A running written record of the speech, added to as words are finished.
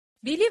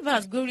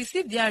Believers go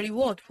receive their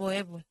reward for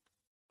heaven.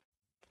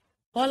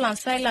 Paul and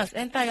Silas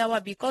enter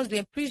Yawa because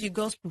they preach the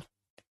gospel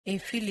in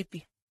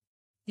Philippi.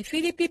 The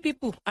Philippi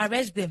people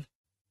arrest them,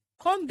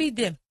 come beat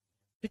them,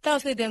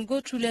 without say them go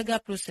through legal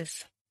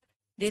process.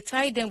 They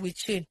tie them with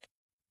chain,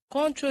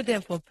 come throw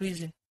them for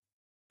prison.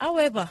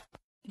 However,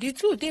 the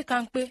two they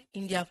can't pay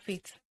in their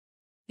faith.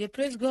 They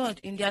praise God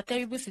in their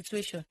terrible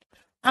situation,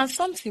 and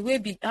something will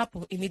be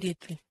happen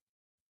immediately.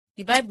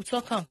 The Bible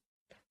talk on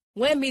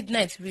when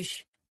midnight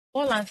reach,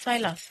 Paul and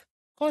Silas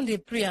come they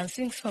pray and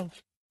sing songs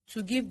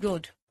to give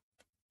God.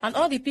 And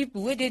all the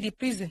people where they the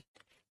prison,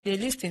 they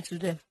listen to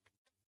them.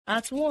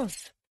 At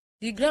once,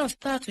 the ground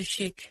start to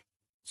shake.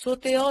 So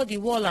they all the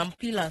wall and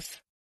pillars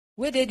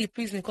where they the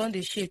prison come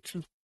they shake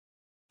too.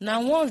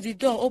 Now once the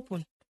door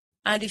open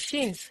and the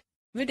chains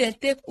where they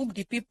take hook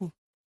the people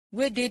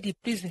where they the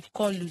prison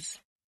come loose.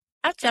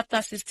 Acts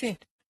chapter 16,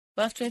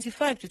 verse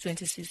 25 to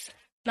 26.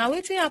 Now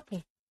wetin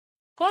happen?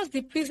 Cause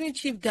the prison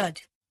chief dad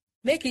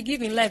make he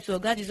give him life to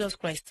God Jesus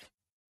Christ.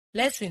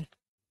 Lesson: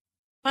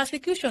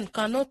 persecution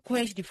cannot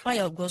quench the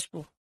fire of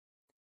gospel.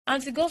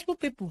 Anti-gospel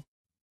people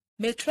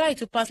may try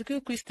to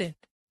persecute Christians,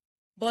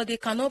 but they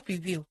cannot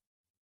prevail.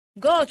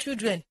 God's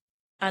children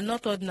are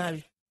not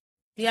ordinary.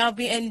 They have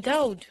been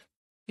endowed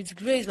with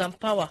grace and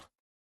power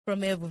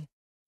from heaven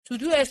to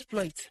do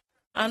exploits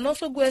and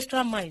also go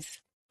extra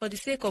miles for the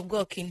sake of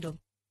God's kingdom.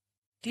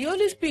 The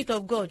Holy Spirit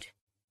of God,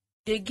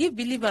 they give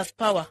believers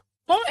power,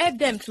 won't help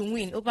them to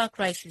win over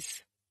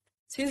crisis.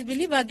 Since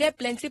believers get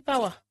plenty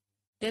power,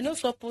 they're not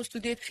supposed to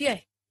dey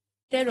fear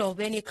terror of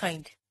any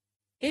kind.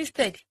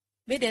 Instead,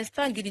 make them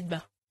stand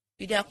gidigba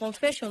with their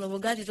confession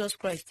of God Jesus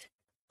Christ.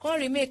 Come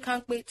remain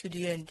kampe to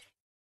the end.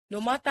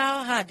 No matter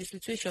how hard the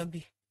situation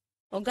be,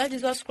 God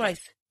Jesus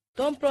Christ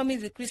don't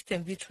promise the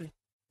Christian victory.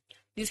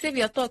 The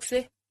Savior talk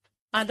say,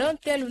 I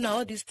don't tell una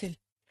all these things,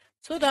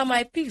 so that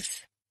my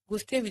peace go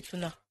stay with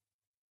una.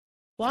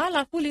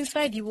 Wahala full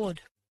inside the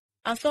world,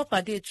 and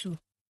suffer dey too.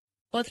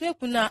 But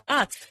make una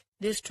heart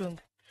dey strong,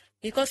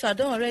 because I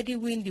don't already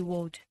win the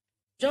world.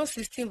 John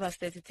 16 verse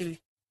 33.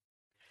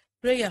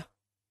 Prayer.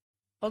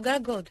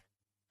 Oga God,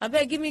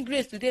 abeg give me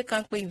grace to dey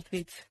kampe in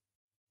faith.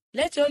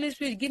 Let your Holy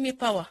Spirit give me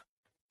power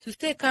to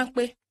stay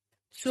kampe,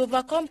 to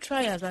overcome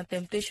trials and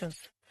temptations.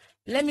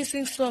 Let me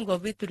sing song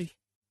of victory.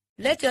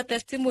 Let your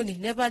testimony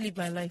never leave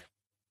my life.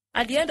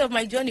 At the end of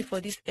my journey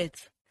for this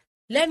earth,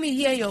 let me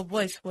hear your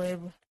voice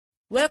forever.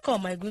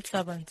 Welcome, my good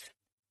servant.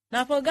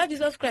 Now for God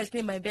Jesus Christ's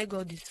name, I beg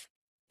all this.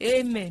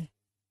 Amen.